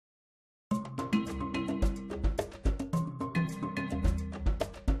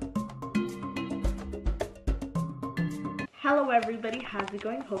Hello everybody, how's it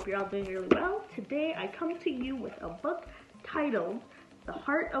going? Hope you're all doing really well. Today I come to you with a book titled The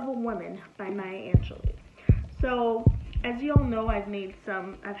Heart of a Woman by Maya Angelou. So, as you all know, I've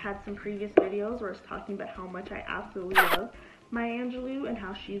had some previous videos where I was talking about how much I absolutely love Maya Angelou and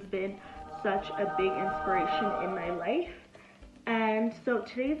how she's been such a big inspiration in my life. And so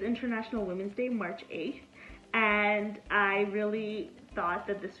today is International Women's Day, March 8th, and I really thought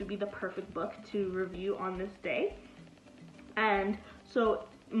that this would be the perfect book to review on this day. And so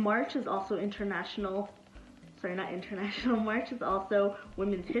March is also March is also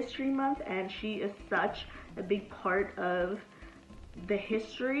Women's History Month, and she is such a big part of the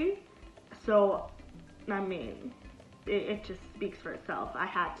history. So, I mean, it just speaks for itself. I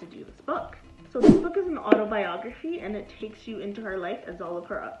had to do this book. So this book is an autobiography, and it takes you into her life as all of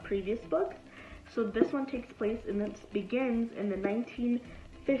her previous books. So this one takes place and it begins in the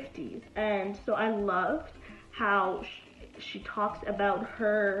 1950s. And so I loved how she talks about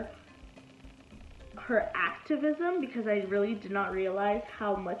her activism, because I really did not realize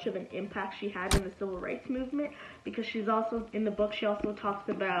how much of an impact she had in the civil rights movement, because she's also, in the book, she also talks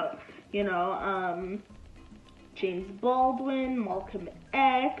about, James Baldwin, Malcolm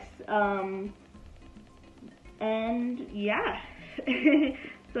X, and yeah.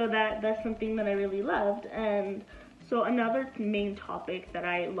 So that's something that I really loved. And so another main topic that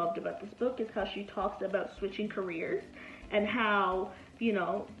I loved about this book is how she talks about switching careers, and how,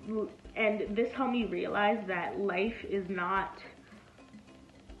 and this helped me realize that life is not,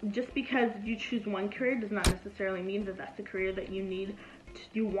 just because you choose one career does not necessarily mean that that's the career that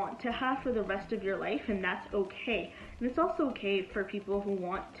you want to have for the rest of your life, and that's okay. And it's also okay for people who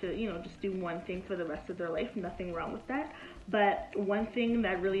want to, just do one thing for the rest of their life. Nothing wrong with that. But one thing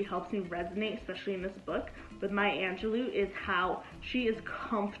that really helps me resonate, especially in this book, with Maya Angelou, is how she is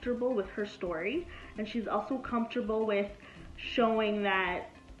comfortable with her story, and she's also comfortable with showing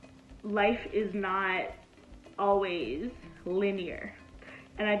that life is not always linear.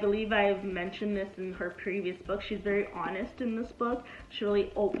 And I believe I've mentioned this in her previous book. She's very honest in this book. She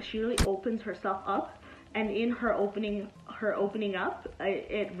really opens herself up, and in her opening up,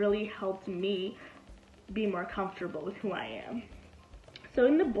 it really helped me be more comfortable with who I am. So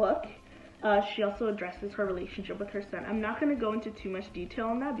in the book, she also addresses her relationship with her son. I'm not going to go into too much detail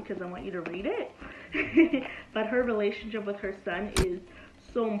on that because I want you to read it. But her relationship with her son is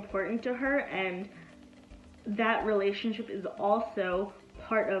so important to her, and that relationship is also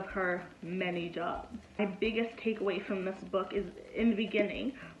part of her many jobs. My biggest takeaway from this book is in the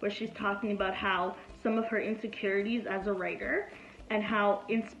beginning, where she's talking about how some of her insecurities as a writer, and how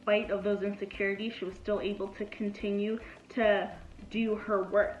in spite of those insecurities, she was still able to continue to do her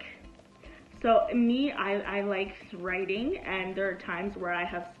work. So me, I like writing, and there are times where I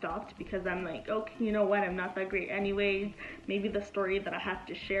have stopped because I'm like, okay, you know what, I'm not that great anyways. Maybe the story that I have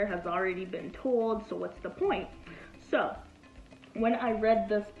to share has already been told, so what's the point? So when I read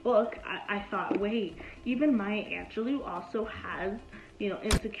this book, I thought, wait, even Maya Angelou also has,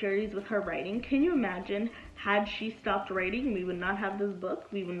 insecurities with her writing. Can you imagine, had she stopped writing, we would not have this book,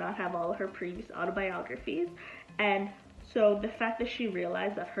 we would not have all of her previous autobiographies. And so the fact that she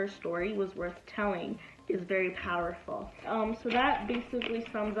realized that her story was worth telling is very powerful. So that basically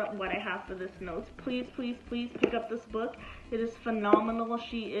sums up what I have for this notes. Please, please, please pick up this book. It is phenomenal.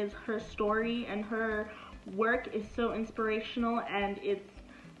 Her story and her work is so inspirational, and it's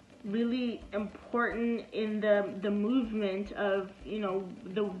really important in the movement of,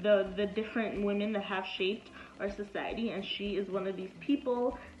 the different women that have shaped our society, and she is one of these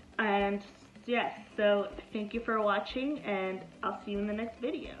people. And yes, so thank you for watching, and I'll see you in the next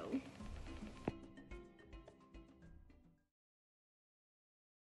video.